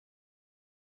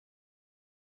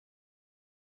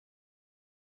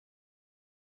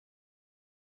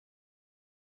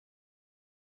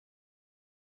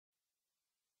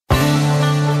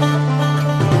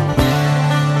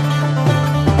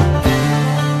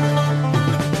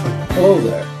Hello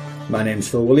there, my name's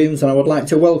Phil Williams and I would like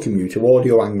to welcome you to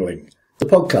Audio Angling, the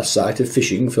podcast site of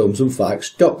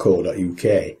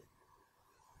fishingfilmsandfacts.co.uk.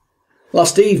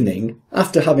 Last evening,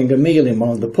 after having a meal in one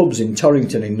of the pubs in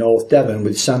Torrington in North Devon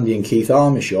with Sandy and Keith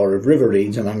Armishaw of River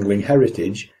Reeds and Angling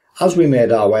Heritage, as we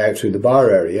made our way out through the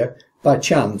bar area, by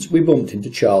chance we bumped into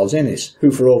Charles Inniss,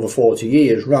 who for over 40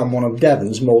 years ran one of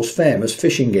Devon's most famous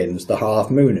fishing inns, the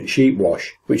Half Moon at Sheepwash,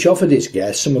 which offered its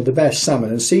guests some of the best salmon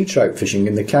and sea trout fishing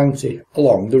in the county,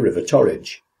 along the River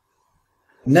Torridge.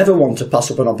 Never one to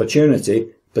pass up an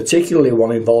opportunity, particularly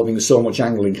one involving so much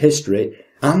angling history,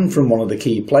 and from one of the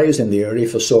key players in the area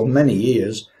for so many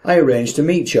years, I arranged to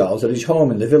meet Charles at his home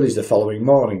in the village the following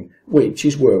morning, which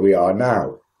is where we are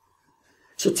now.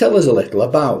 So tell us a little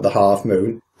about the Half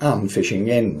Moon and fishing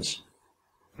inns.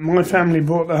 My family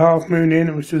bought the Half Moon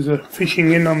Inn, which was a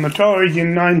fishing inn on the Torridge,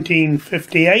 in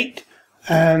 1958,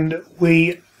 and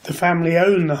the family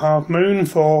owned the Half Moon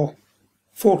for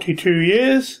 42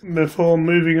 years before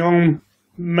moving on,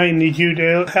 mainly due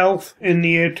to ill health, in the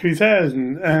year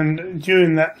 2000. And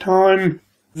during that time,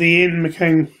 the inn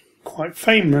became quite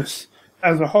famous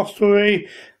as a hostelry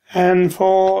and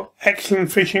for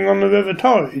excellent fishing on the River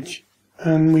Torridge.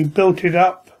 And we built it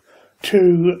up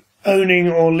to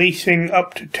owning or leasing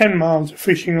up to 10 miles of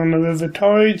fishing on the River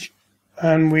Torridge,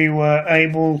 and we were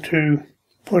able to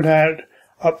put out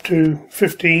up to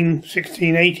 15,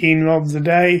 16, 18 rods a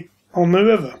day on the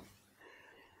river.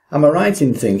 Am I right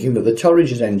in thinking that the Torridge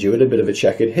has endured a bit of a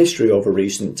checkered history over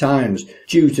recent times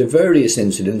due to various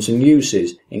incidents and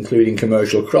uses, including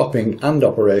commercial cropping and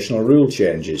operational rule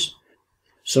changes?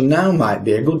 So now might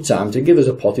be a good time to give us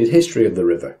a potted history of the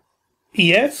river.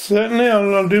 Yes, certainly.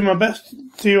 I'll do my best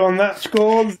to you on that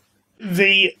score.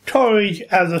 The Torridge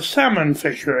as a salmon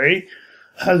fishery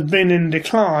has been in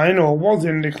decline, or was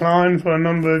in decline, for a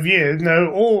number of years.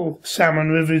 Now, all salmon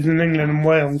rivers in England and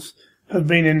Wales have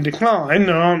been in decline.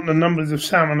 There aren't the numbers of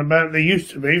salmon about there used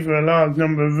to be for a large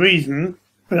number of reasons.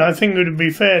 But I think it would be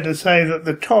fair to say that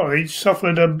the Torridge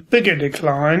suffered a bigger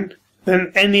decline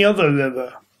than any other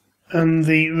river. And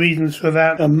the reasons for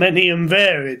that are many and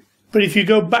varied. But if you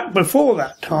go back before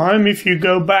that time, if you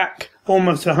go back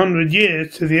almost 100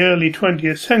 years to the early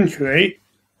 20th century,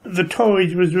 the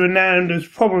Torridge was renowned as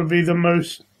probably the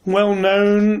most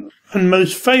well-known and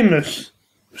most famous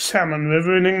salmon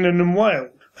river in England and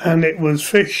Wales. And it was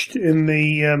fished in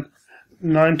the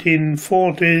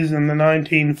 1940s and the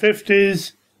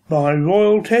 1950s by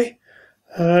royalty.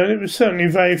 It was certainly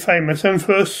very famous. And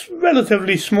for a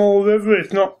relatively small river,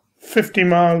 it's not 50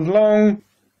 miles long,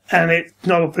 and it's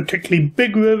not a particularly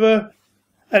big river.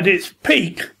 At its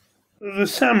peak, the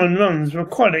salmon runs were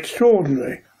quite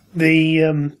extraordinary.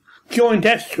 The joint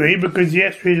estuary, because the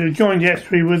estuary is a joint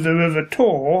estuary with the River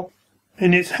Tor,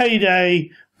 in its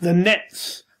heyday, the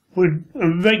nets would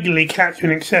regularly catch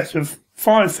in excess of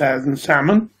 5,000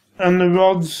 salmon, and the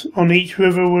rods on each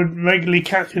river would regularly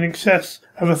catch in excess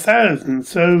of 1,000.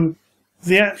 So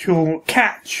the actual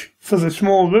catch for the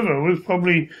small river was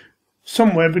probably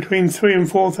somewhere between 3,000 and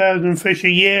 4,000 fish a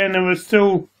year, and there was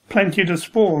still plenty to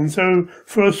spawn. So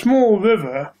for a small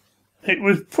river, it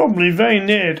was probably very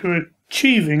near to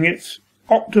achieving its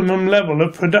optimum level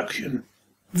of production.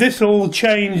 This all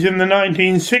changed in the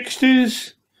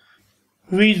 1960s.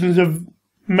 Reasons are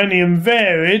many and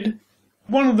varied.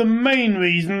 One of the main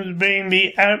reasons being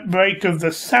the outbreak of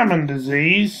the salmon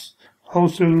disease,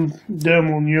 also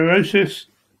dermal neurosis,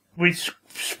 which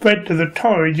spread to the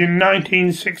Torridge in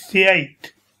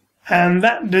 1968. And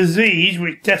that disease,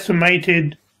 which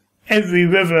decimated every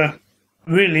river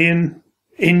really in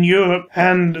Europe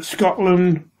and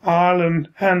Scotland, Ireland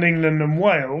and England and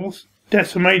Wales,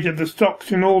 decimated the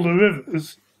stocks in all the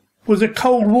rivers, was a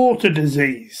cold water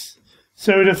disease.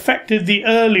 So it affected the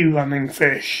early running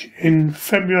fish in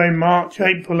February, March,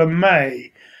 April and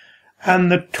May. And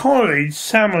the Torridge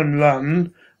salmon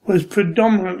run was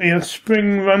predominantly a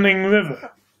spring-running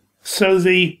river. So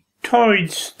the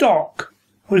Torridge stock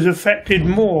was affected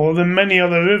more than many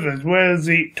other rivers, whereas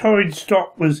the Torridge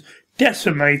stock was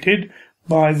decimated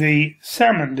by the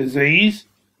salmon disease.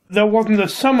 There wasn't a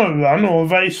summer run, or a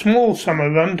very small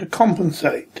summer run, to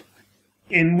compensate.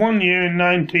 In one year, in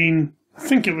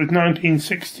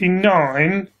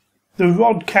 1969, the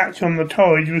rod catch on the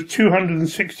Torridge was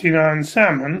 269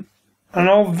 salmon, and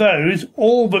of those,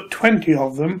 all but 20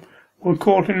 of them were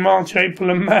caught in March, April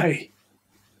and May.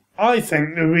 I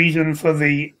think the reason for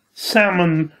the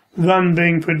salmon run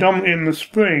being predominantly in the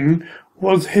spring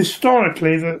was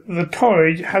historically that the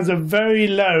Torridge has a very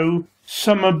low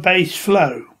summer base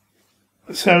flow.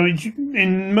 So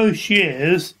in most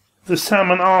years, the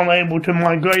salmon aren't able to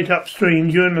migrate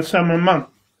upstream during the summer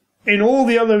months. in all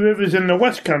the other rivers in the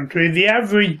West Country, the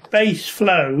average base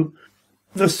flow,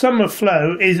 the summer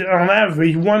flow, is on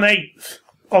average 1/8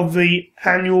 of the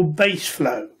annual base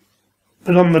flow.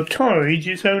 But on the Torridge,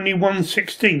 it's only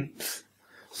 1/16.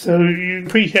 So you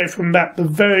appreciate from that the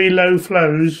very low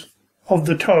flows of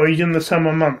the Torridge in the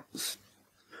summer months.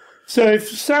 So if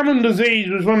salmon disease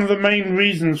was one of the main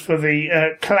reasons for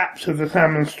the collapse of the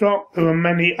salmon stock, there were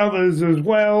many others as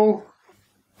well.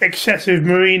 Excessive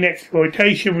marine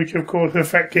exploitation, which of course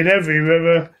affected every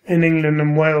river in England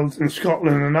and Wales and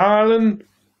Scotland and Ireland.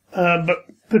 But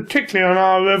particularly on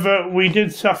our river, we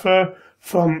did suffer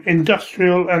from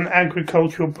industrial and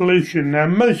agricultural pollution. Now,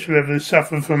 most rivers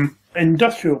suffer from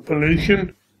industrial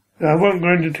pollution. I won't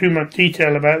go into too much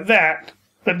detail about that,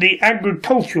 but the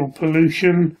agricultural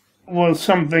pollution was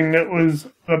something that was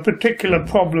a particular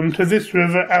problem to this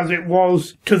river as it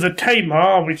was to the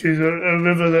Tamar, which is a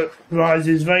river that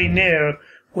rises very near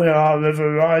where our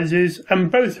river rises,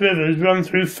 and both rivers run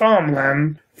through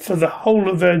farmland for the whole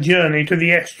of their journey to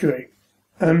the estuary.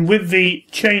 And with the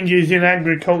changes in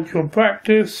agricultural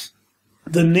practice,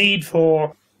 the need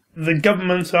for the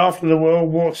governments after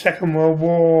the Second World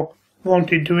War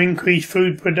wanted to increase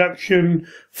food production,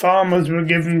 farmers were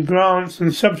given grants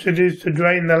and subsidies to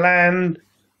drain the land,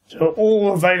 so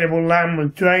all available land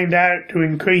was drained out to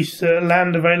increase the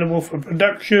land available for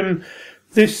production.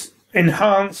 This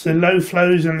enhanced the low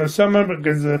flows in the summer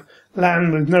because the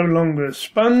land was no longer a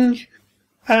sponge,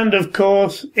 and of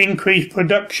course increased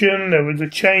production. There was a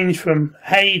change from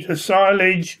hay to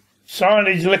silage.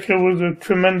 Silage liquor was a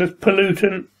tremendous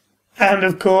pollutant, and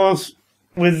of course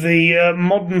with the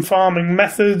modern farming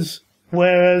methods,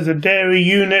 whereas a dairy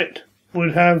unit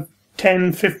would have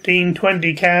 10, 15,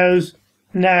 20 cows,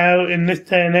 now in this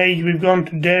day and age we've gone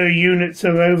to dairy units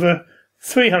of over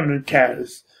 300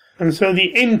 cows. And so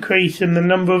the increase in the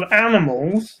number of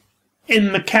animals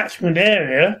in the catchment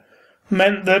area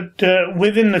meant that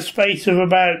within the space of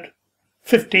about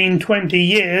 15, 20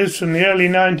 years, from the early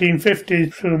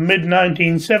 1950s to the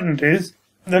mid-1970s,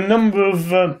 the number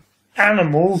of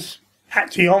animals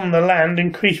actually on the land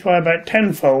increased by about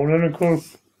tenfold, and of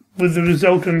course with the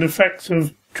resultant effects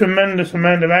of tremendous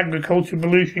amount of agricultural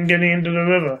pollution getting into the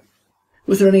river.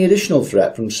 Was there any additional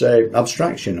threat from, say,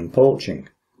 abstraction and poaching?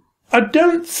 I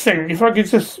don't think, if I could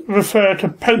just refer to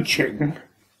poaching,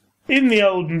 in the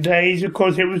olden days, of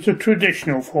course, it was a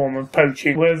traditional form of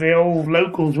poaching, where the old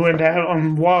locals went out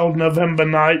on wild November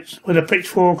nights with a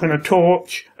pitchfork and a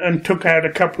torch and took out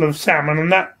a couple of salmon,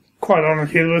 and that, quite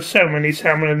honestly, there were so many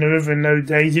salmon in the river in those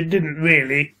days, it didn't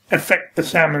really affect the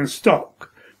salmon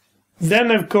stock. Then,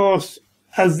 of course,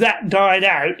 as that died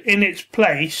out, in its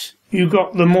place, you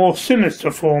got the more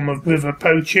sinister form of river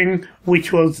poaching,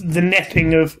 which was the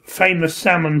netting of famous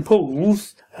salmon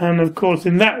pools. And, of course,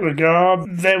 in that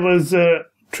regard, there was a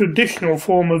traditional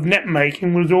form of net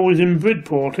making was always in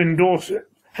Bridport in Dorset.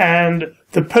 And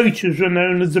the poachers were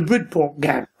known as the Bridport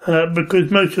Gang,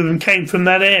 because most of them came from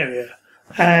that area.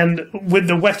 And with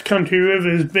the West Country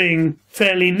rivers being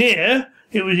fairly near,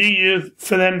 it was easier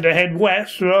for them to head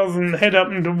west rather than head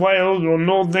up into Wales or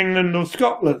North England or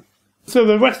Scotland. So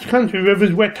the West Country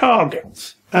rivers were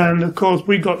targets. And of course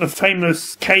we got the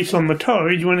famous case on the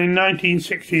Torridge when in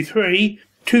 1963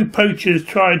 two poachers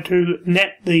tried to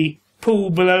net the pool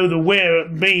below the weir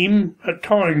at Beam at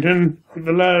Torrington at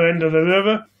the lower end of the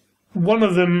river. One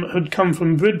of them had come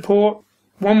from Bridport.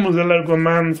 One was a local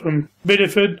man from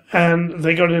Bideford, and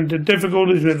they got into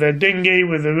difficulties with their dinghy,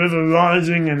 with the river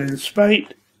rising and in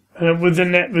spate, with the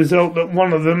net result that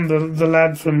one of them, the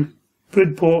lad from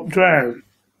Bridport, drowned.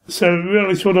 So it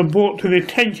really sort of brought to the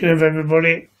attention of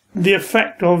everybody the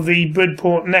effect of the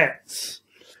Bridport nets.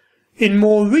 In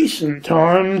more recent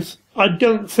times, I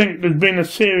don't think there's been a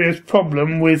serious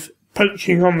problem with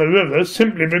poaching on the river,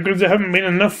 simply because there haven't been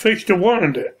enough fish to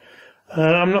warrant it.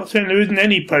 I'm not saying there isn't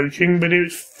any poaching, but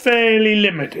it's fairly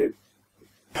limited.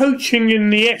 Poaching in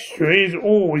the estuary is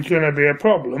always going to be a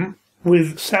problem,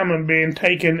 with salmon being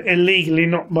taken illegally,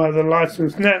 not by the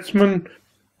licensed netsman.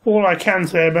 All I can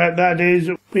say about that is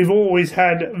we've always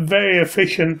had very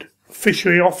efficient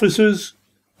fishery officers,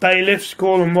 bailiffs,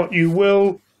 call them what you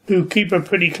will, who keep a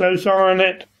pretty close eye on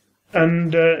it.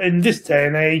 And in this day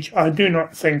and age, I do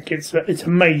not think it's a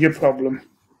major problem.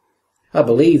 I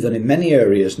believe that in many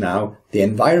areas now, the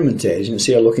Environment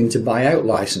Agency are looking to buy out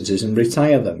licences and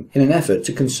retire them in an effort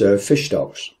to conserve fish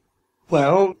stocks.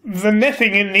 Well, the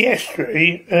netting in the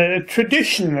estuary,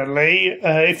 traditionally,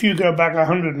 if you go back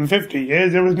 150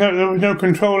 years, there was no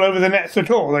control over the nets at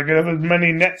all. They could have as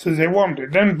many nets as they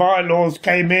wanted. Then bylaws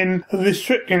came in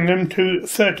restricting them to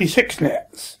 36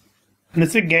 nets. And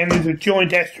this again is a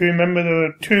joint estuary. Remember, there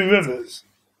are two rivers.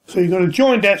 So you've got a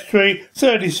joint estuary,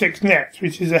 36 nets,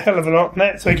 which is a hell of a lot of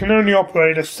nets. They can only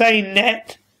operate a seine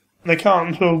net. They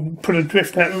can't sort of put a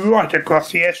drift net right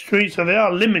across the estuary, so they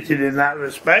are limited in that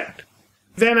respect.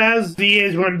 Then as the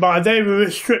years went by, they were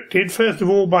restricted, first of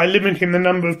all, by limiting the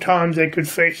number of times they could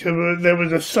fish. So there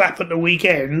was a slap at the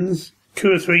weekends,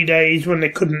 2 or 3 days when they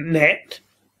couldn't net.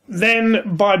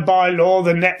 Then, by bylaw,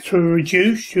 the nets were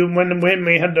reduced. When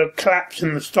we had the collapse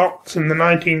in the stocks in the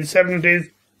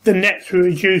 1970s, the nets were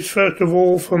reduced, first of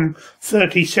all, from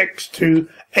 36 to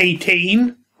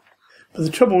 18. But the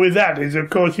trouble with that is,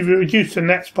 of course, if you reduce the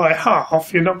nets by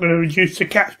half, you're not going to reduce the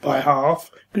catch by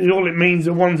half, because all it means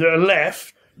the ones that are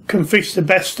left can fish the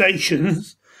best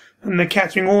stations, and they're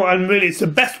catching all, and really it's the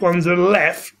best ones that are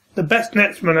left, the best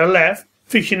netsmen are left,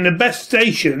 fishing the best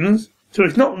stations, so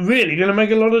it's not really going to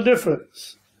make a lot of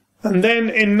difference. And then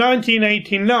in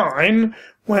 1989,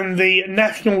 when the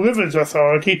National Rivers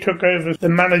Authority took over the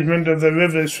management of the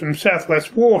rivers from South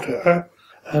West Water,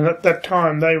 and at that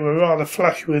time they were rather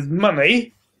flush with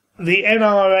money, the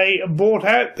NRA bought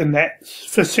out the nets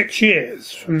for 6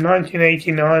 years, from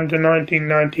 1989 to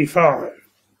 1995.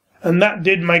 And that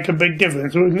did make a big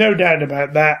difference. There was no doubt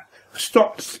about that.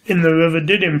 Stocks in the river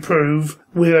did improve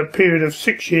with a period of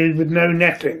 6 years with no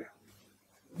netting.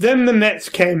 Then the nets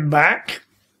came back.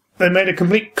 They made a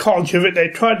complete codge of it. They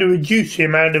tried to reduce the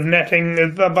amount of netting.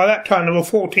 By that time there were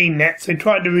 14 nets. They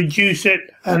tried to reduce it,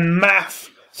 and MAF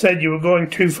said you were going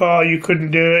too far, you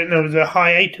couldn't do it, and there was a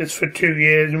hiatus for 2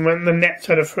 years, and when the nets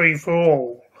had a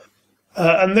free-for-all.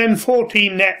 And then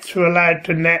 14 nets were allowed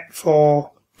to net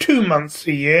for 2 months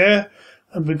a year,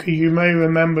 because you may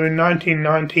remember in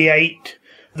 1998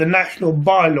 the national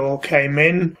bylaw came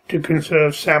in to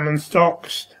conserve salmon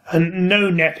stocks, and no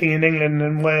netting in England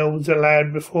and Wales was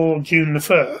allowed before June the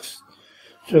 1st.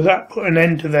 So that put an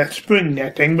end to their spring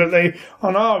netting, but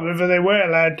on our river they were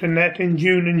allowed to net in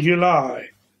June and July.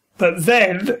 But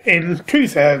then, in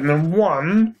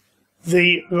 2001,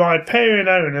 the riparian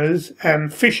owners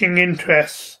and fishing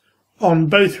interests on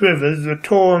both rivers, the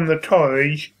Tor and the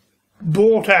Torridge,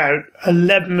 bought out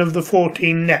 11 of the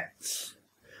 14 nets.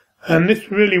 And this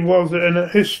really was a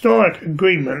historic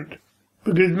agreement,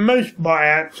 because most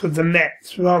buyouts of the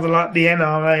nets, rather like the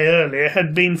NRA earlier,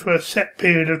 had been for a set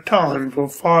period of time, for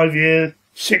 5 years,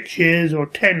 6 years or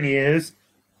 10 years.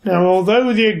 Now,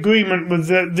 although the agreement with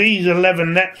these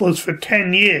 11 nets was for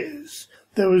 10 years,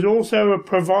 there was also a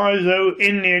proviso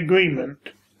in the agreement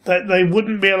that they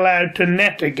wouldn't be allowed to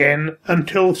net again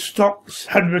until stocks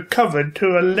had recovered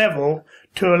to a level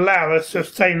to allow a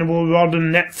sustainable rod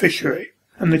and net fishery.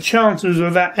 And the chances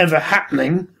of that ever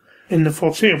happening in the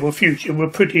foreseeable future were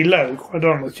pretty low, quite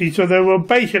honestly, so they were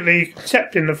basically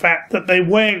accepting the fact that they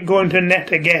weren't going to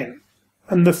net again.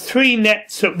 And the 3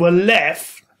 nets that were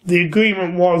left, the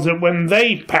agreement was that when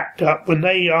they packed up, when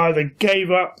they either gave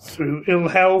up through ill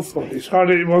health or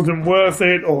decided it wasn't worth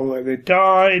it or they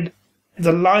died,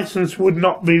 the licence would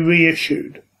not be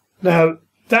reissued. Now,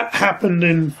 that happened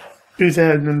in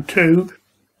 2002.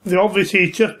 Obviously,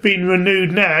 it's just been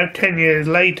renewed now, 10 years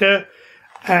later,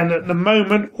 and at the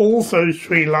moment all those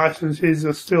 3 licences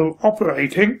are still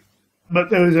operating, but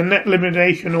there is a net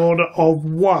limitation order of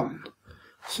 1.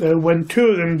 So when 2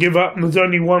 of them give up and there's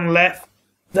only 1 left,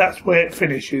 that's where it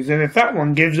finishes. And if that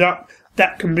one gives up,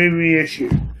 that can be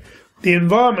reissued. The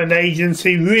Environment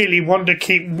Agency really want to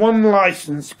keep 1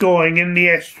 licence going in the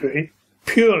estuary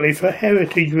purely for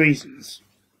heritage reasons.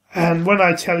 And when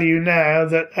I tell you now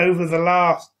that over the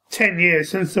last 10 years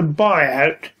since the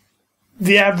buyout,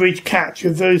 the average catch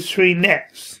of those 3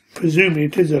 nets, presumably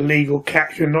it is a legal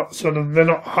catch and they're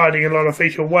not hiding a lot of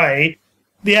fish away,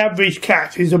 the average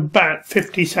catch is about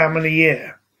 50 salmon a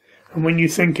year. And when you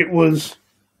think it was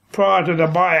prior to the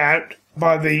buyout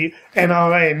by the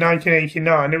NRA in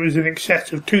 1989, it was in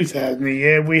excess of 2,000 a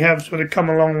year, we have sort of come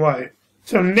a long way.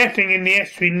 So netting in the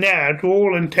estuary now, to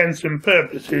all intents and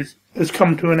purposes, has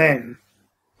come to an end.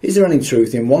 Is there any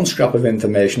truth in one scrap of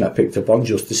information I picked up on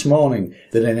just this morning,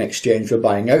 that in exchange for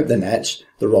buying out the nets,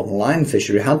 the rod and line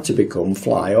fishery had to become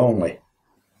fly only?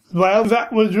 Well,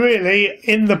 that was really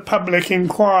in the public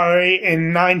inquiry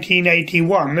in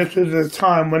 1981. This was a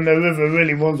time when the river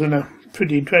really was in a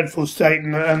pretty dreadful state,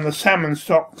 and the salmon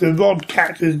stock, the rod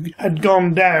catches, had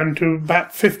gone down to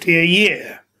about 50 a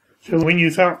year. So when you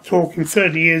start talking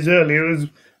 30 years earlier, it was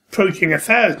approaching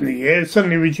 1,000 a year,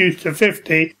 suddenly reduced to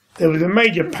 50. There was a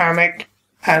major panic,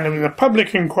 and there was a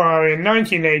public inquiry in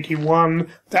 1981.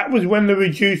 That was when the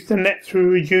nets were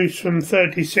reduced from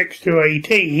 36 to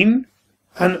 18,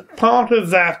 and part of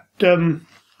that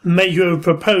measure of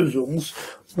proposals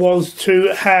was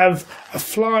to have a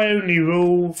fly-only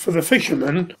rule for the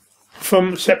fishermen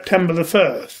from September the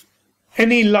 1st.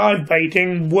 any live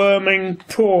baiting, worming,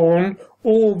 prawn,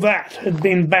 all that had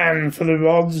been banned for the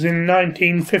rods in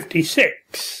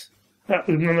 1956. That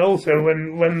was also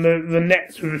when the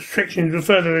nets restrictions,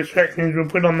 further restrictions were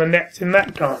put on the nets in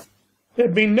that time. There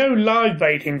had been no live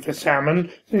baiting for salmon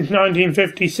since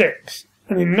 1956.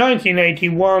 And in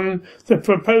 1981, the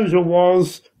proposal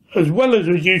was, as well as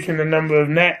reducing the number of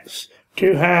nets,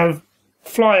 to have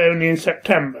fly only in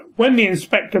September. When the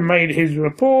inspector made his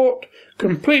report,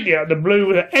 completely out of the blue,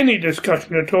 without any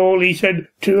discussion at all, he said,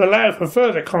 to allow for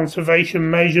further conservation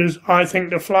measures, I think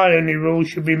the fly only rule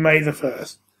should be May the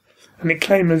 1st. And it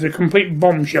came as a complete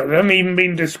bombshell. It hadn't even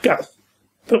been discussed.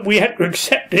 But we had to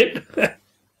accept it.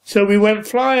 So we went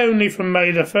fly only from May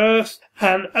the 1st,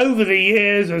 and over the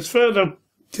years, as further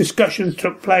discussions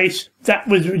took place, that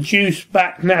was reduced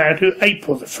back now to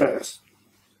April the 1st.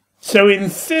 So in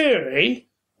theory,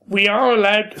 we are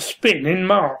allowed to spin in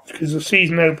March, because the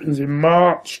season opens in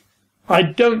March. I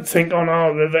don't think on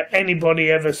our river anybody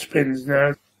ever spins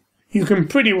now. You can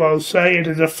pretty well say it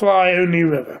is a fly-only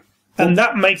river. And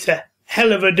that makes a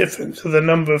hell of a difference to the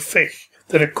number of fish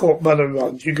that are caught by the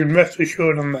rods. You can rest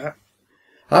assured on that.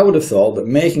 I would have thought that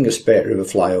making a spate river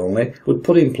fly only would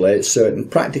put in place certain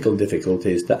practical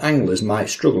difficulties that anglers might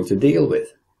struggle to deal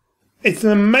with. It's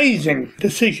an amazing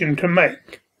decision to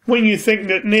make when you think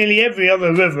that nearly every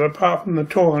other river apart from the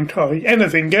Tor and Torridge,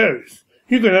 anything goes.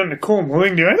 You go down to Cornwall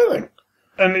and do anything.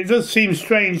 And it does seem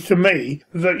strange to me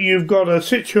that you've got a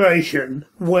situation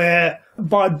where,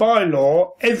 by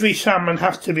bylaw, every salmon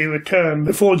has to be returned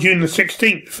before June the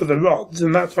 16th for the rods,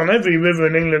 and that's on every river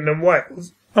in England and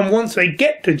Wales. And once they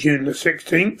get to June the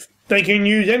 16th, they can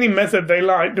use any method they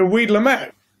like to wheedle them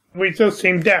out, which does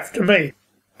seem daft to me.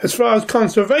 As far as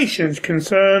conservation is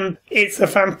concerned, it's a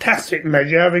fantastic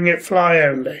measure having it fly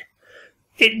only.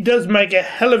 It does make a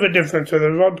hell of a difference to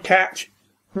the rod catch.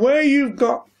 Where you've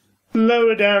got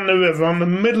lower down the river, on the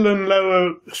middle and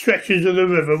lower stretches of the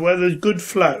river where there's good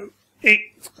flow,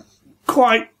 it's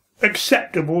quite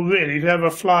acceptable really to have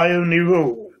a fly only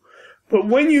rule. But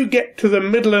when you get to the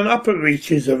middle and upper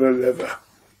reaches of a river,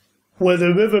 where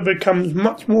the river becomes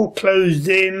much more closed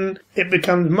in, it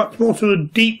becomes much more sort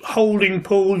of deep holding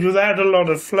pools without a lot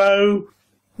of flow,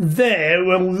 there,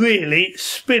 well, really,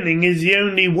 spinning is the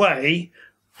only way,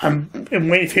 and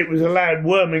if it was allowed,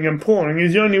 worming and prawning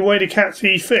is the only way to catch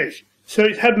these fish. So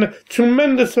it's had a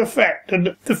tremendous effect,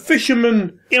 and the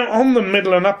fishermen on the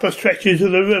middle and upper stretches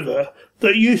of the river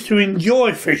that used to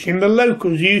enjoy fishing, the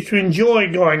locals used to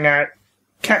enjoy going out,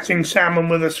 catching salmon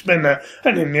with a spinner,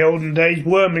 and in the olden days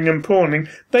worming and prawning,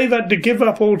 they've had to give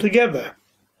up altogether.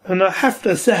 And I have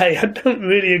to say, I don't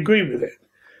really agree with it.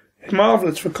 It's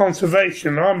marvellous for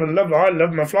conservation. I'm a lover. I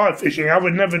love my fly fishing. I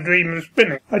would never dream of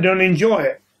spinning. I don't enjoy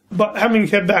it. But having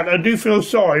said that, I do feel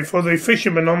sorry for the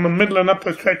fishermen on the middle and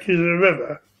upper stretches of the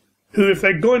river, who, if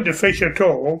they're going to fish at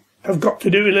all, have got to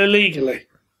do it illegally.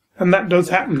 And that does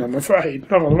happen, I'm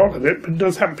afraid. Not a lot of it, but it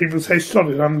does happen. People say, sod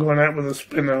it, I'm going out with a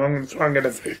spinner, I'm going to try and get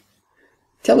a fish.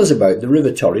 Tell us about the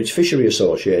River Torridge Fishery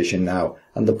Association now,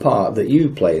 and the part that you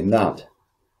play in that.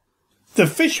 The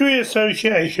Fishery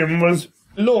Association was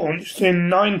launched in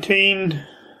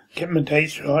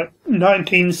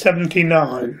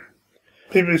 1979.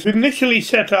 It was initially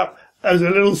set up as a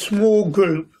little small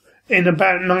group in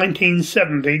about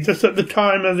 1970, just at the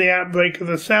time of the outbreak of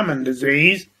the salmon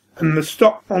disease, and the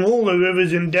stock on all the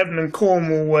rivers in Devon and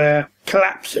Cornwall were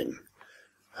collapsing.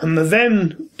 And the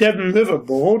then Devon River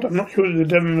Board, I'm not sure it was the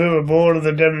Devon River Board or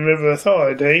the Devon River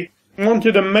Authority,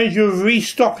 wanted a measure of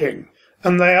restocking,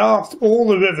 and they asked all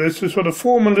the rivers to sort of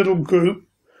form a little group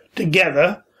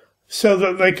together so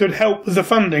that they could help with the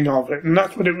funding of it, and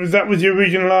that's what it was. That was the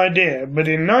original idea. But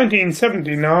in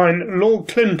 1979, Lord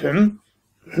Clinton,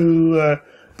 who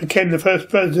became the first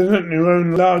president who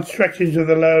owned large stretches of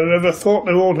the lower river, thought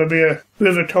there ought to be a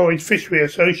River Torridge Fishery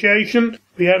Association.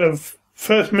 We had a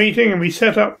first meeting and we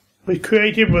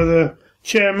created with a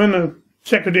chairman, a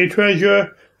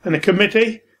secretary-treasurer and a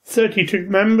committee, 32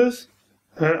 members.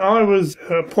 I was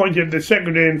appointed the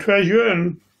secretary and treasurer,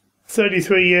 and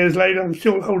 33 years later I'm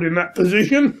still holding that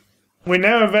position. We're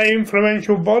now a very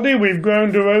influential body. We've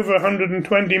grown to over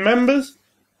 120 members,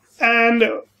 and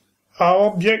our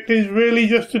object is really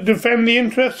just to defend the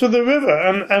interests of the river,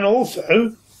 and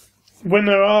also, when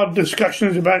there are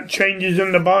discussions about changes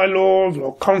in the bylaws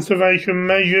or conservation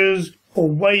measures or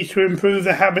ways to improve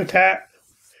the habitat,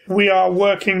 we are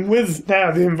working with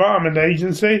now the Environment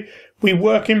Agency. We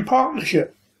work in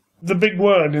partnership. The big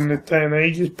word in this day and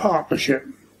age is partnership,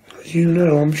 as you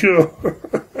know, I'm sure.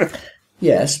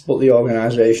 Yes, but the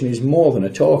organisation is more than a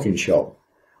talking shop.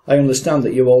 I understand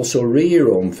that you also rear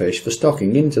your own fish for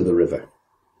stocking into the river.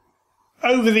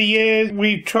 over the years,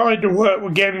 we've tried to work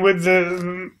again with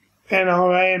the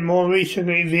NRA and more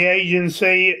recently the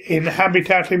agency in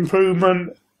habitat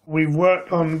improvement. We've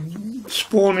worked on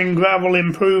spawning gravel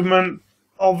improvement,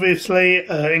 obviously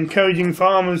encouraging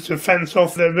farmers to fence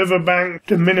off their riverbank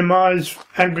to minimise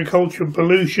agricultural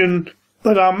pollution.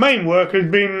 But our main work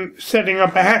has been setting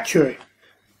up a hatchery.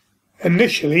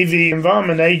 Initially, the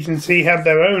Environment Agency had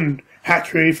their own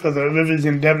hatchery for the rivers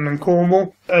in Devon and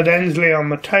Cornwall at Ensley on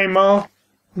the Tamar.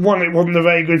 One, it wasn't a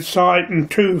very good site, and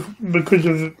two, because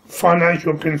of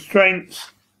financial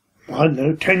constraints, I don't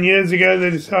know, 10 years ago they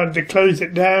decided to close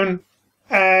it down,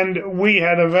 and we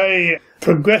had a very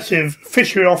progressive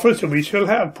fishery officer, we still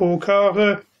have, Paul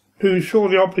Carter, who saw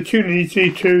the opportunity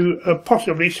to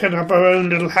possibly set up our own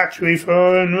little hatchery for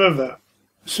our own river.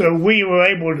 So we were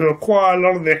able to acquire a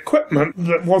lot of the equipment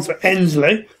that was at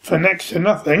Ensley for next to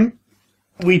nothing.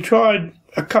 We tried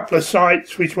a couple of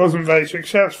sites which wasn't very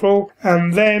successful,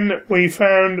 and then we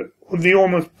found the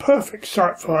almost perfect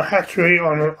site for a hatchery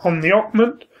on the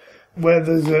Ockment, where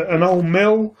there's an old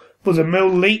mill, was a mill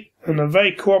leak, and a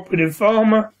very cooperative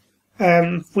farmer,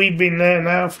 and we've been there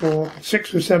now for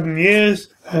 6 or 7 years,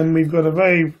 and we've got a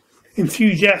very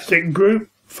enthusiastic group,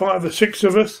 5 or 6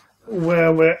 of us,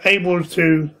 where we're able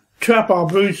to trap our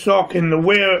broodstock in the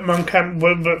weir at Monkhamp,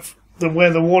 where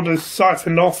the water's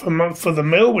siphoned off for the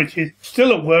mill, which is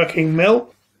still a working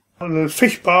mill. The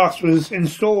fish bath was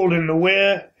installed in the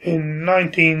weir in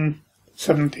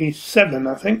 1977,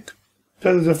 I think.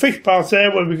 So there's a fish bath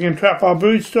there where we can trap our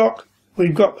broodstock.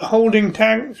 We've got the holding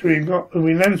tanks. We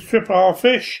then strip our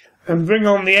fish and bring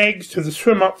on the eggs to the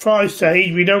swim-up fry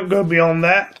stage. We don't go beyond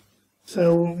that.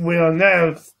 So we are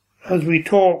now, as we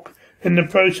talk, in the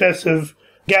process of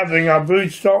gathering our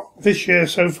broodstock. This year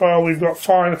so far we've got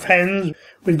 5 hens.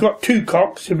 We've got 2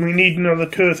 cocks and we need another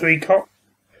 2 or 3 cocks.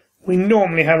 We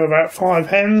normally have about 5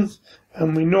 hens,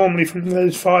 and we normally from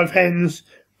those 5 hens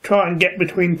try and get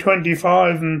between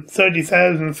 25 and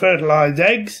 30,000 fertilised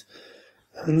eggs,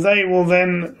 and they will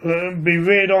then be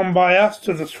reared on by us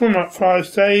to the swim-up fry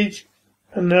stage,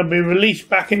 and they'll be released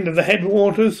back into the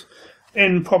headwaters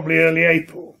in probably early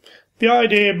April. The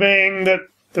idea being that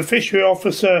the fishery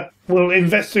officer will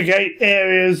investigate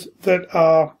areas that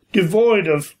are devoid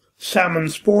of salmon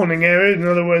spawning areas, in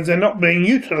other words, they're not being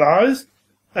utilised,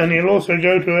 and he'll also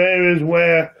go to areas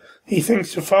where he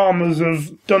thinks the farmers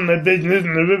have done their business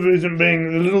and the river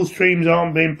the little streams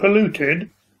aren't being polluted.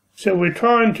 So we're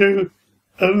trying to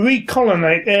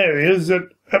recolonate areas that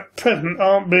at present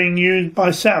aren't being used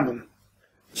by salmon.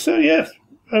 So yes,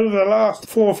 over the last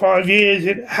 4 or 5 years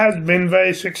it has been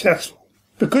very successful.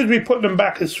 Because we put them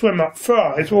back as swim-up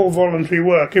fry, it's all voluntary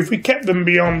work. If we kept them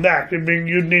beyond that,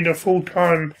 you'd need a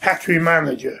full-time hatchery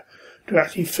manager to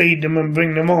actually feed them and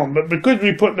bring them on. But because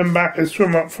we put them back as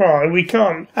swim-up fry, we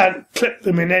can't clip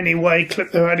them in any way,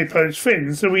 clip their adipose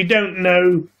fins, so we don't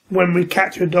know when we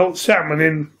catch adult salmon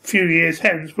in a few years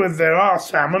hence whether there are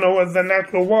salmon or whether they're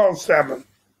natural wild salmon.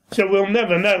 So we'll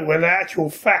never know whether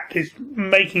actual fact is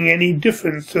making any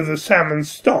difference to the salmon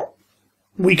stock.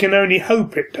 We can only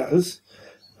hope it does.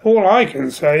 All I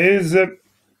can say is that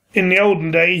in the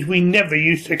olden days we never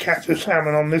used to catch a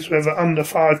salmon on this river under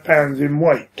 5 pounds in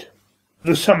weight.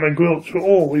 The summer grilts were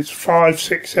always 5,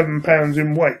 6, 7 pounds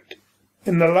in weight.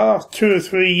 In the last 2 or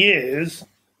 3 years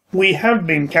we have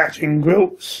been catching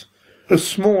grilts as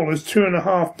small as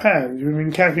 2.5 pounds. We've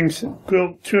been catching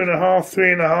grilts 2.5,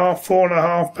 3.5,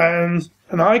 4.5 pounds,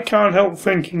 and I can't help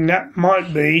thinking that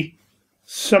might be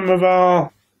some of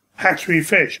our hatchery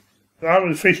fish. I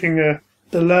was fishing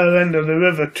the lower end of the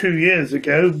river 2 years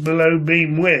ago, below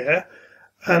Beam Weir,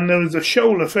 and there was a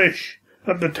shoal of fish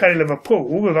at the tail of a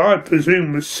pool that I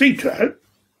presume was sea trout,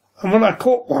 and when I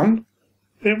caught one,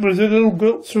 it was a little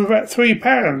grilse of about 3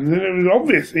 pounds, and it was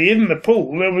obviously in the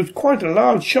pool. There was quite a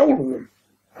large shoal of them,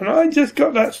 and I just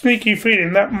got that sneaky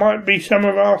feeling that might be some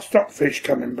of our stockfish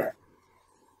coming back.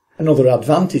 Another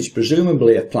advantage,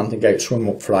 presumably, of planting out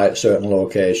swim-up fry at certain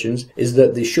locations is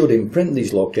that they should imprint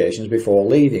these locations before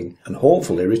leaving and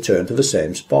hopefully return to the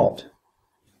same spot.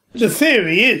 The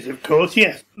theory is, of course,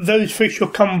 yes, those fish will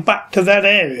come back to that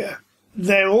area.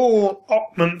 They're all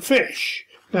Ockment fish.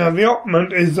 Now, the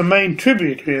Ockment is the main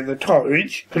tributary of the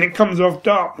Torridge, and it comes off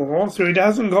Dartmoor, so it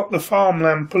hasn't got the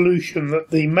farmland pollution that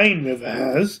the main river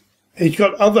has. It's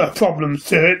got other problems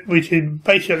to it, which is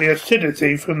basically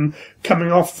acidity from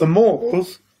coming off the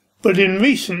moors. But in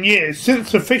recent years,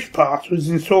 since the fish path was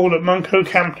installed at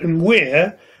Monkokehampton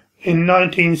Weir in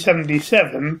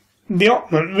 1977, the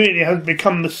Ockment really has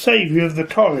become the saviour of the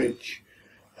Torridge.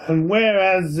 And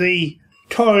whereas the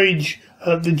Torridge,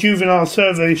 the juvenile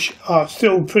surveys are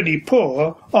still pretty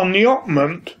poor, on the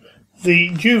Ockment, the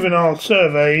juvenile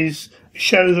surveys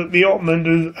show that the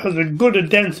Otmont has as good a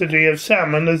density of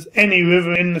salmon as any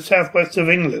river in the southwest of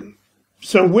England.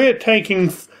 So we're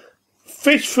taking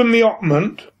fish from the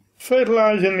Otmont,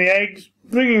 fertilising the eggs,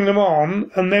 bringing them on,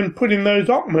 and then putting those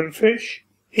Otmont fish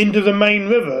into the main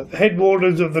river, the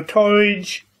headwaters of the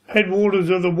Torridge, headwaters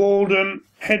of the Walden,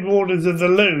 headwaters of the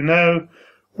Loo. Now,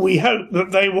 we hope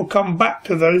that they will come back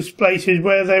to those places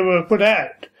where they were put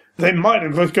out. They might,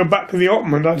 of course, go back to the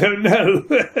Otmont, I don't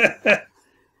know.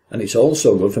 And it's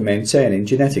also good for maintaining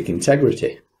genetic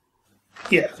integrity.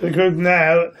 Yes, because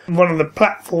now one of the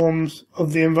platforms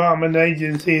of the Environment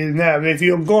Agency is now that if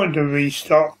you're going to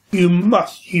restock, you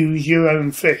must use your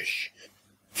own fish.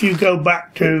 If you go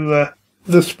back to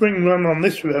the spring run on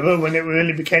this river, when it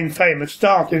really became famous,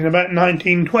 started in about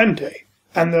 1920.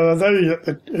 And there are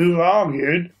those who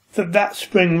argued that that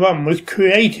spring run was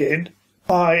created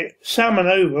by salmon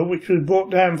ova, which was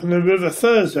brought down from the River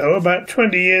Thurso about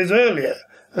 20 years earlier.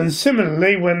 And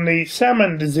similarly, when the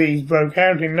salmon disease broke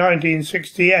out in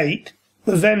 1968,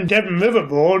 the then Devon River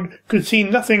Board could see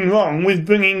nothing wrong with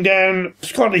bringing down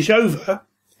Scottish ova,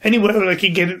 anywhere where they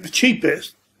could get it the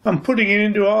cheapest, and putting it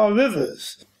into our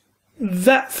rivers.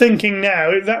 That thinking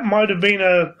now, that might have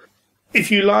been if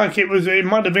you like, it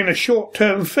might have been a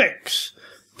short-term fix,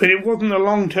 but it wasn't a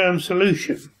long-term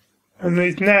solution. And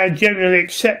it's now generally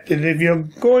accepted if you're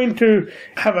going to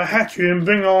have a hatchery and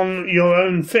bring on your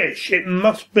own fish, it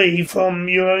must be from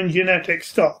your own genetic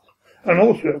stock. And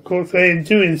also, of course, they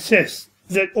do insist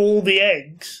that all the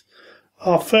eggs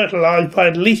are fertilised by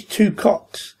at least 2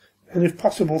 cocks, and if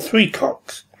possible 3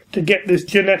 cocks, to get this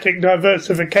genetic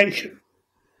diversification.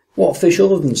 What fish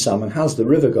other than salmon has the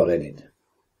river got in it?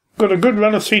 Got a good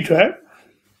run of sea trout.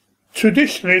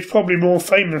 Traditionally, it's probably more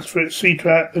famous for its sea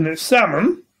trout than its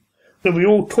salmon. That we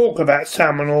all talk about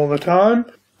salmon all the time,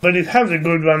 but it has a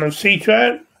good run of sea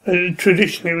trout.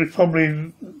 Traditionally, it was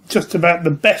probably just about the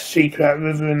best sea trout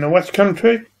river in the West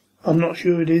Country. I'm not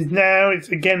sure it is now. It's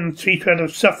again, sea trout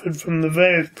have suffered from the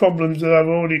various problems that I've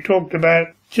already talked about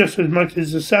just as much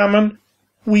as the salmon.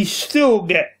 We still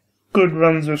get good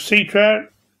runs of sea trout.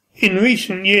 In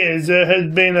recent years, there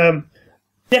has been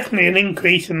definitely an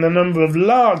increase in the number of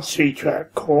large sea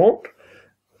trout caught,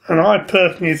 and I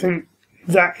personally think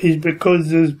that is because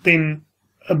there's been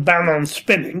a ban on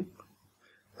spinning.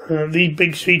 These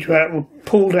big sea trout were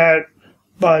pulled out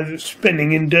by the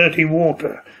spinning in dirty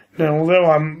water. Now, although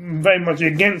I'm very much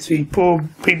against these poor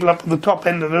people up at the top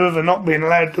end of the river not being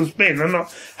allowed to spin and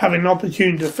not having an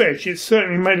opportunity to fish, it's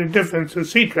certainly made a difference to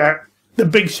sea trout, the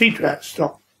big sea trout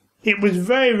stock. It was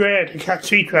very rare to catch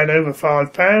sea trout over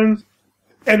 5 pounds.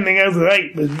 Anything over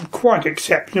 8 was quite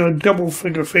exceptional.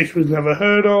 Double-figure fish was never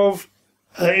heard of.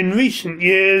 In recent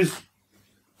years,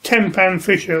 10-pound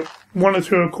fish are 1 or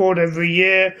 2 are caught every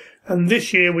year, and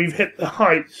this year we've hit the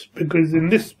heights because in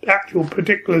this actual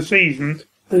particular season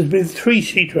there's been 3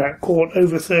 sea trout caught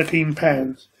over 13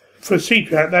 pounds. For a sea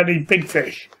trout, that is big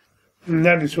fish, and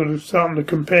that is sort of starting to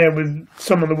compare with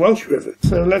some of the Welsh rivers.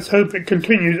 So let's hope it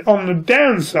continues. On the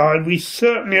downside, we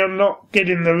certainly are not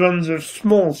getting the runs of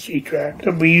small sea trout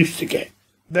that we used to get.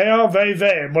 They are very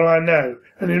variable, I know,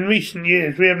 and in recent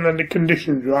years we haven't had the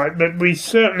conditions right, but we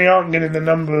certainly aren't getting the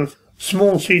number of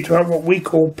small sea trout, what we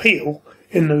call peel,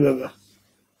 in the river.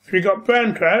 We've got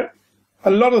brown trout,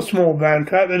 a lot of small brown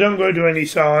trout. They don't grow to any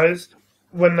size.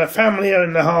 When the family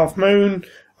owned the Half Moon,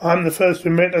 I'm the first to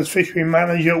admit as fishery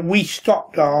manager, we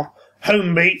stocked our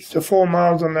home beats to 4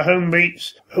 miles on the home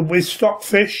beats with stock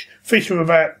fish. Fish of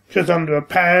about just under a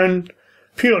pound,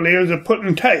 purely as a put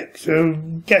and take, so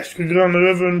guests could go on the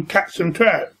river and catch some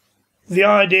trout. The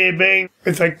idea being,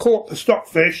 if they caught the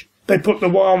stockfish, they put the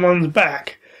wild ones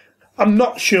back. I'm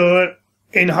not sure,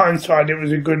 in hindsight, it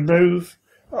was a good move.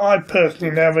 I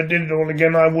personally, now if I did it all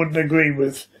again, I wouldn't agree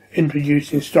with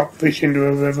introducing stockfish into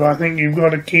a river. I think you've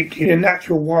got to keep your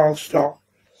natural wild stock.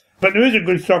 But there is a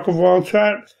good stock of wild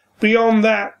trout. Beyond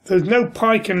that, there's no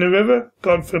pike in the river,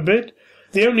 God forbid.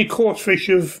 The only coarse fish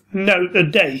of note are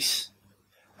dace.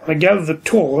 I gather the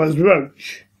Tor has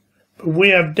roach, but we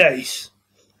have dace,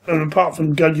 and apart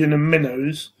from gudgeon and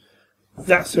minnows,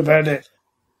 that's about it.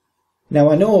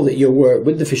 Now I know that your work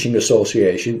with the Fishing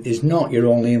Association is not your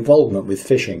only involvement with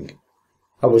fishing.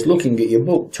 I was looking at your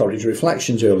book, Torridge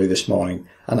Reflections, early this morning,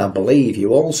 and I believe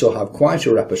you also have quite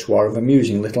a repertoire of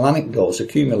amusing little anecdotes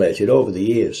accumulated over the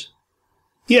years.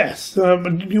 Yes,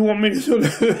 but do you want me to sort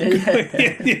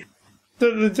of...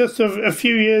 Just a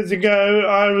few years ago,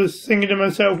 I was thinking to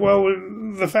myself, well,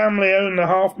 the family owned the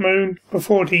Half Moon for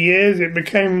 40 years. It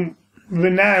became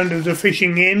renowned as a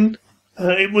fishing inn.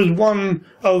 It was one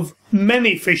of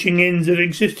many fishing inns that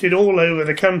existed all over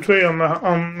the country. On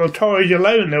the Torridge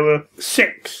alone there were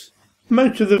 6.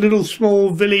 Most of the little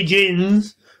small village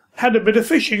inns had a bit of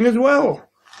fishing as well,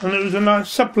 and it was a nice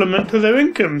supplement to their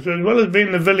income. So as well as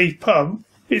being the village pub,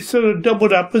 it sort of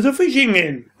doubled up as a fishing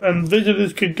inn, and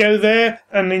visitors could go there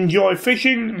and enjoy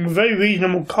fishing at very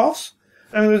reasonable costs.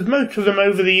 And as most of them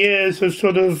over the years have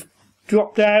sort of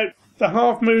dropped out, the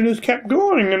Half Moon has kept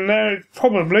going, and now it's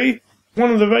probably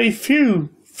one of the very few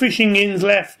fishing inns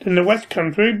left in the West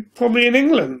Country, probably in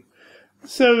England.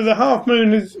 So the Half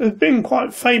Moon has been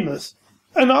quite famous.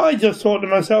 And I just thought to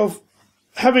myself,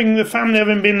 having the family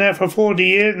having been there for 40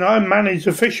 years, and I managed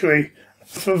the fishery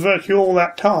for virtually all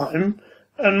that time,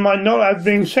 and my knowledge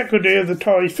being secretary of the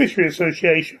Torridge Fishery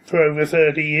Association for over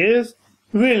 30 years,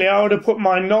 really I would have put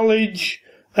my knowledge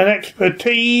and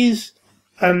expertise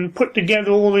and put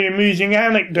together all the amusing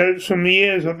anecdotes from the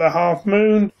years of the Half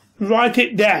Moon, write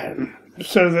it down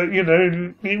so that,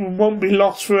 it won't be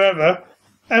lost forever.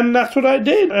 And that's what I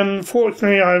did. And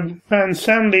fortunately I found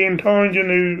Sandy in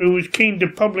Torrington who was keen to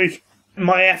publish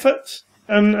my efforts.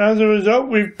 And as a result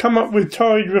we've come up with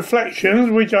Torridge Reflections,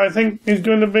 which I think is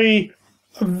going to be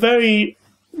a very,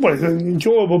 it's an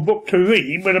enjoyable book to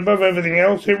read, but above everything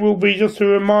else it will be just a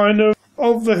reminder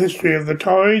of the history of the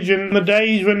Torridge and the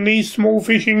days when these small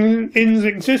fishing inns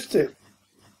existed.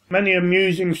 Many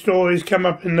amusing stories come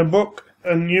up in the book,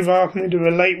 and you've asked me to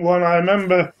relate one. I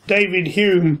remember David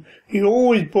Hume, he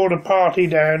always brought a party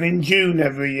down in June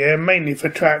every year, mainly for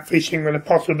trout fishing with the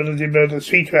possibility of the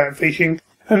sea trout fishing.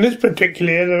 And this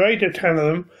particular year there were 8 or 10 of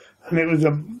them, and it was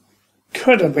an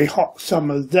incredibly hot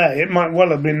summer's day. It might well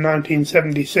have been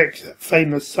 1976, that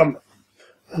famous summer.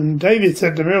 And David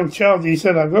said to me, "Oh, Charles," he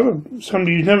said, "I've got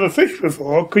somebody who's never fished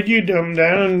before. Could you come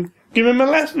down and give him a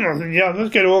lesson?" I said, "Yeah, let's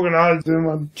get organised in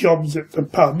my jobs at the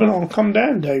pub and I'll come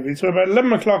down, David." So about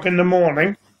 11 o'clock in the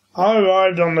morning, I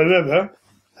arrived on the river,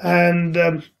 and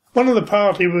one of the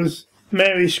party was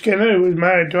Mary Skinner, who was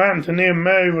married to Anthony, and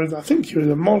Mary was, I think she was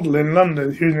a model in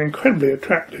London. She was an incredibly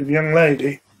attractive young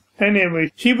lady.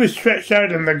 Anyway, she was stretched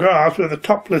out in the grass with a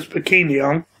topless bikini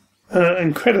on,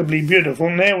 incredibly beautiful,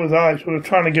 and there was I sort of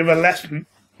trying to give a lesson,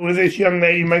 with this young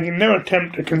lady making no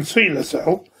attempt to conceal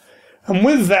herself. And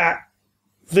with that,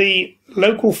 the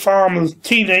local farmer's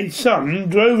teenage son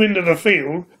drove into the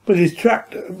field with his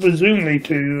tractor, presumably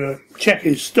to check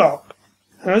his stock.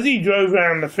 And as he drove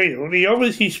round the field, he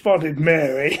obviously spotted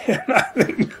Mary, and I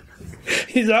think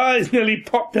his eyes nearly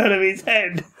popped out of his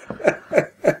head.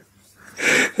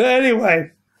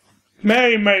 Anyway,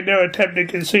 Mary made no attempt to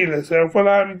conceal herself. Well,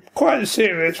 I'm quite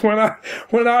serious. When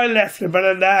I left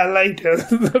about an hour later,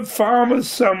 the farmer's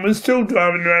son was still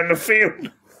driving around the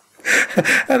field.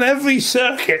 And every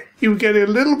circuit, you get a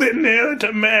little bit nearer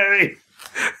to Mary.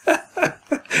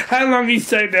 How long he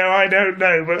stayed there, I don't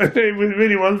know, but it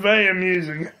really was very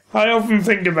amusing. I often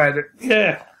think about it.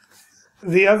 Yeah.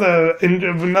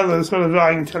 Another sort of,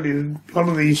 I can tell you one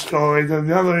of these stories.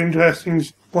 Another interesting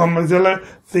one was a lot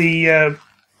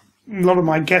of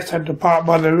my guests had to park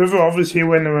by the river, obviously,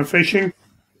 when they were fishing.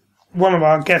 One of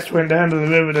our guests went down to the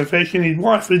river to fish, and his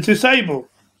wife was disabled.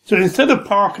 So instead of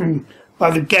parking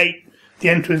by the gate, the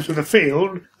entrance of the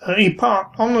field, he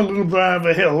parked on a little brow of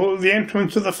a hill, the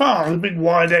entrance of the farm, a big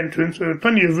wide entrance with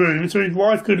plenty of room, so his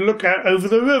wife could look out over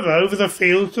the river, over the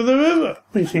fields to the river,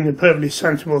 which seemed a perfectly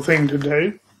sensible thing to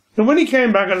do. And when he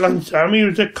came back at lunchtime, he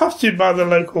was accosted by the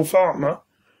local farmer.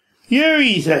 "You,"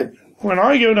 he said, "when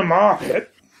I go to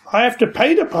market, I have to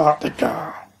pay to park the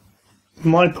car."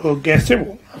 My poor guest said,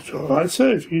 "Well, that's all right,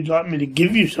 sir. If you'd like me to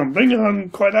give you something, I'm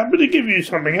quite happy to give you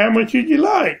something. How much would you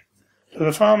like?" So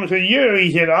the farmer said, "You,"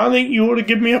 he said, "I think you ought to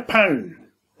give me £1."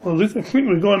 Well, I think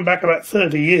we're going back about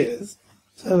 30 years.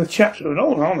 So the chap said,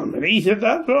 "Hold on a minute." He said,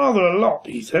 "That's rather a lot."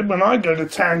 He said, "When I go to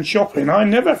town shopping, I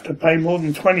never have to pay more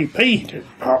than 20p to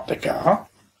park the car."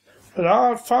 But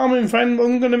our farming friend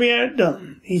wasn't going to be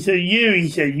outdone. He said, he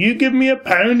said, "You give me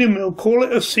 £1 and we'll call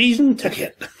it a season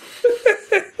ticket."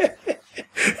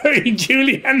 He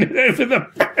duly handed over the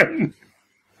 £1.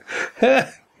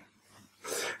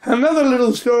 Another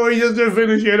little story, just to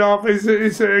finish it off, is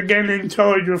again in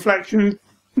Torridge Reflections.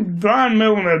 Brian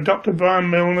Milner, Dr. Brian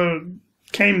Milner,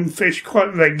 came and fished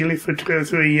quite regularly for 2 or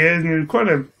 3 years, and he was quite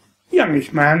a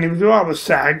youngish man. He was rather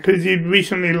sad because he'd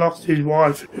recently lost his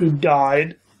wife, who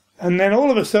died. And then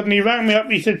all of a sudden he rang me up.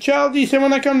 He said, "Charles," he said,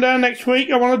 "when I come down next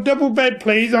week, I want a double bed,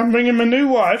 please. I'm bringing my new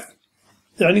wife."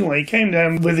 So anyway, he came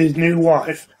down with his new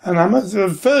wife, and I must have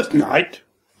the first night.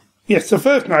 Yes, the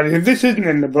first night. This isn't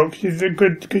in the book,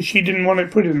 because she didn't want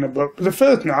it put in the book. But the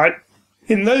first night,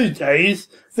 in those days,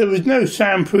 there was no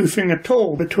soundproofing at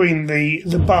all between the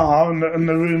bar and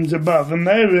the rooms above, and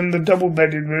they were in the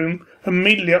double-bedded room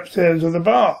immediately upstairs of the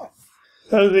bar.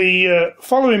 So the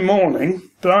following morning,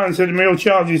 Brian said to me, "Oh,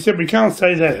 Charles," he said, "we can't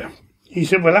stay there." He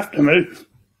said, "We'll have to move."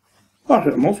 I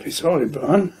said, "I'm awfully sorry,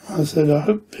 Brian." I said, "I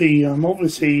hope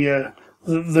obviously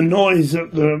the noise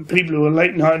that the people who were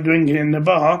late night drinking in the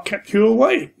bar kept you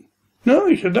awake." "No,"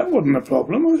 he said, "that wasn't a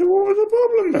problem." I said, "What was the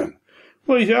problem then?"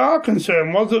 "Well," he said, "our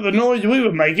concern was that the noise we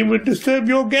were making would disturb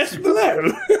your guests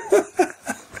below."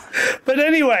 But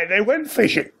anyway, they went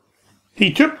fishing.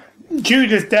 He took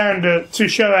Judith down to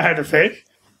show her how to fish,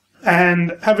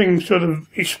 and having sort of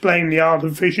explained the art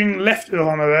of fishing, left her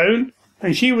on her own,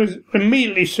 and she was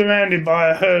immediately surrounded by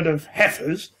a herd of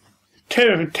heifers.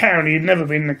 Terrified town, he had never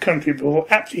been in the country before,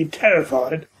 absolutely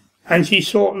terrified, and she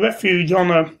sought refuge on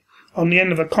the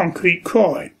end of a concrete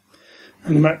quarry.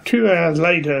 And about 2 hours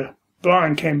later,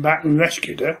 Brian came back and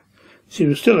rescued her. She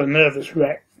was still a nervous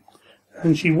wreck,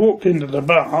 and she walked into the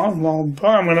bar. While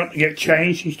Brian went up to get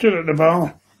changed, she stood at the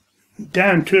bar,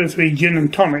 down 2 or 3 gin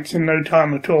and tonics in no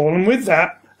time at all, and with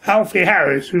that, Alfie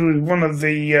Harris, who was one of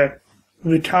the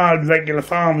retired regular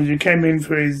farmers who came in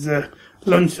for his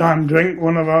lunchtime drink,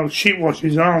 one of our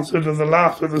Sheepwash's answer to the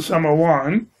last of the summer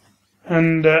wine,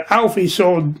 and Alfie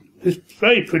saw this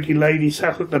very pretty lady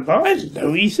sat at the bar.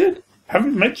 "Hello," he said,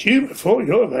 "haven't met you before.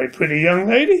 You're a very pretty young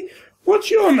lady.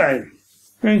 What's your name?"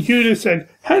 And Judith said,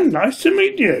 "How nice to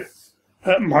meet you."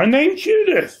 "My name's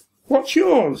Judith. What's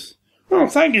yours?" "Oh,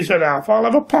 thank you," said Alf. "I'll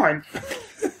have a pint."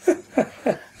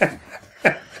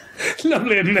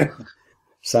 Lovely, isn't it?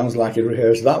 Sounds like you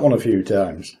rehearsed that one a few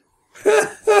times.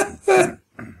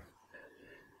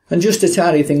 And just to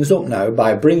tidy things up now,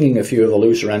 by bringing a few of the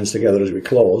looser ends together as we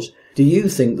close, do you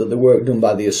think that the work done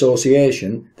by the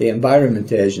association, the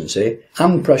Environment Agency,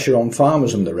 and pressure on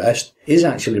farmers and the rest is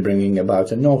actually bringing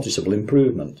about a noticeable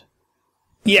improvement?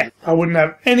 Yeah, I wouldn't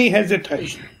have any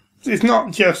hesitation. It's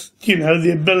not just,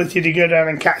 the ability to go down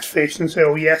and catch fish and say,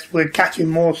 "Oh yes, we're catching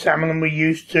more salmon than we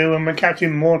used to, and we're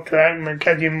catching more trout, and we're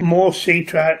catching more sea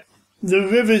trout." The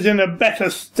river's in a better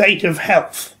state of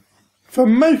health. For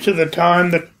most of the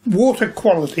time, the water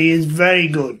quality is very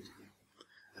good.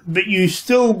 But you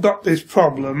still got this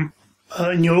problem,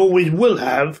 and you always will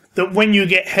have, that when you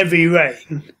get heavy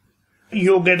rain,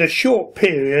 you'll get a short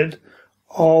period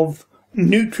of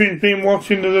nutrients being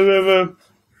washed into the river,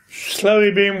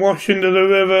 slowly being washed into the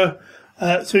river,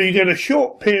 so you get a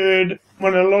short period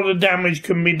when a lot of damage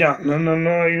can be done, and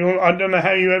I don't know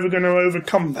how you're ever going to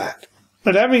overcome that.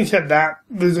 But having said that,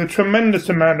 there's a tremendous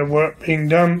amount of work being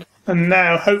done, and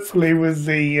now hopefully with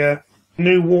the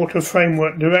new Water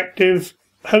Framework Directive,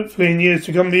 hopefully in years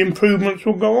to come the improvements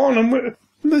will go on, and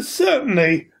there's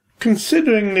certainly,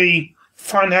 considering the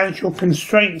financial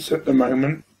constraints at the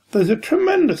moment, there's a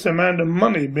tremendous amount of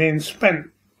money being spent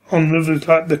on rivers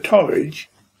like the Torridge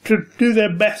to do their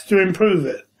best to improve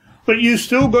it. But you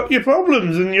still got your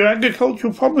problems, and your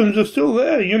agricultural problems are still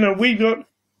there.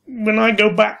 When I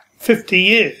go back 50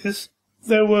 years,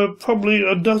 there were probably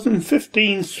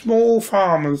 15 small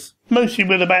farmers, mostly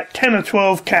with about 10 or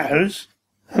 12 cows,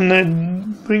 and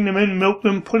they'd bring them in, milk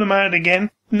them, put them out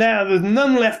again. Now there's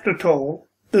none left at all.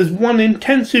 There's one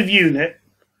intensive unit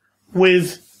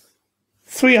with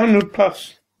 300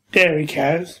 plus dairy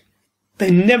cows. They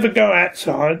never go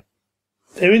outside.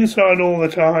 They're inside all the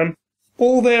time.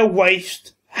 All their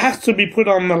waste has to be put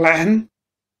on the land.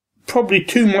 Probably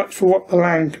too much for what the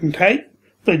land can take.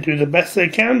 They do the best they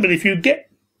can, but if you get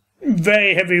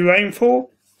very heavy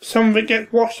rainfall, some of it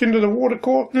gets washed into the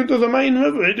watercourse and into the main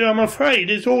river. I'm afraid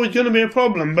it's always going to be a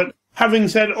problem. But having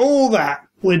said all that,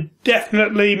 we're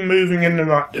definitely moving in the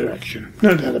right direction.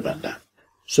 No doubt about that.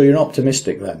 So you're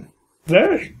optimistic then?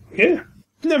 Very, yeah.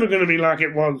 It's never going to be like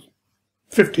it was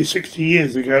 50, 60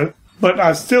 years ago. But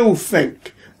I still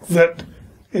think that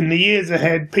in the years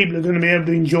ahead, people are going to be able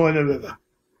to enjoy the river.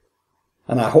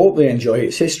 And I hope they enjoy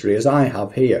its history as I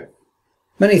have here.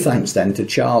 Many thanks then to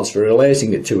Charles for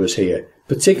relating it to us here,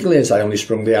 particularly as I only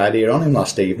sprung the idea on him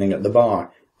last evening at the bar,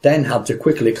 then had to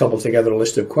quickly cobble together a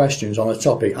list of questions on a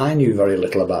topic I knew very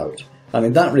little about. And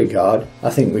in that regard,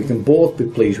 I think we can both be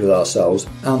pleased with ourselves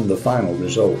and the final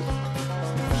result.